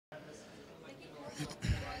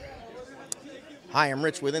Hi, I'm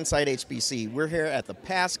Rich with insideHPC. We're here at the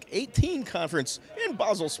PASC19 conference in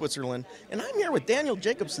Basel, Switzerland, and I'm here with Daniel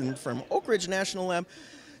Jacobson from Oak Ridge National Lab.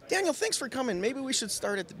 Daniel, thanks for coming. Maybe we should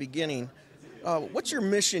start at the beginning. What's your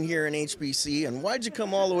mission here in HPC, and why'd you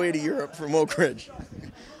come all the way to Europe from Oak Ridge?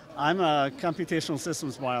 I'm a computational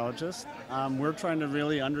systems biologist. We're trying to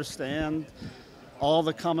really understand all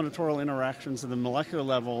the combinatorial interactions at the molecular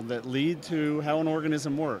level that lead to how an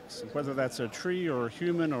organism works. Whether that's a tree or a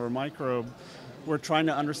human or a microbe, we're trying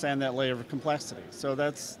to understand that layer of complexity. So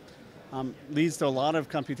that's leads to a lot of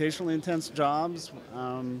computationally intense jobs,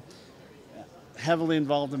 heavily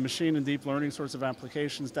involved in machine and deep learning sorts of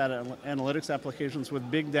applications, data analytics applications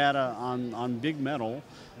with big data on big metal,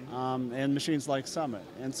 and machines like Summit.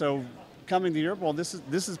 And so coming to Europe, well, this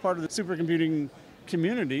is part of the supercomputing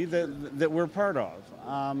community that we're part of.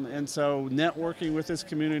 And so networking with this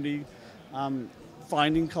community,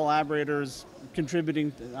 finding collaborators,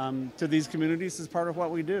 contributing to these communities is part of what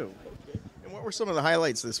we do. And what were some of the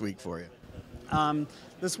highlights this week for you?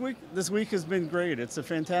 This week has been great. It's a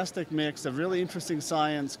fantastic mix of really interesting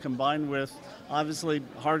science combined with obviously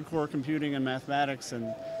hardcore computing and mathematics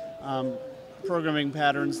and programming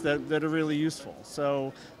patterns that are really useful.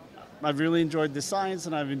 So I've really enjoyed the science,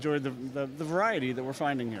 and I've enjoyed the variety that we're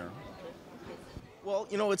finding here. Well,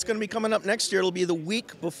 you know, it's going to be coming up next year. It'll be the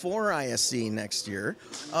week before ISC next year.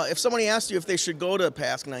 If somebody asked you if they should go to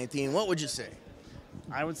PASC19, what would you say?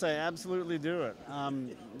 I would say absolutely do it.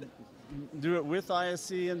 Do it with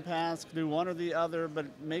ISC and PASC, do one or the other, but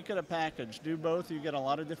make it a package. Do both. You get a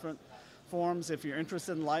lot of different forms. If you're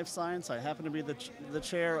interested in life science, I happen to be the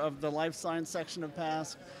chair of the life science section of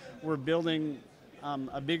PASC. We're building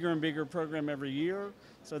a bigger and bigger program every year.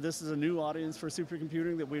 So this is a new audience for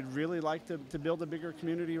supercomputing that we'd really like to build a bigger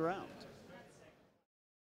community around.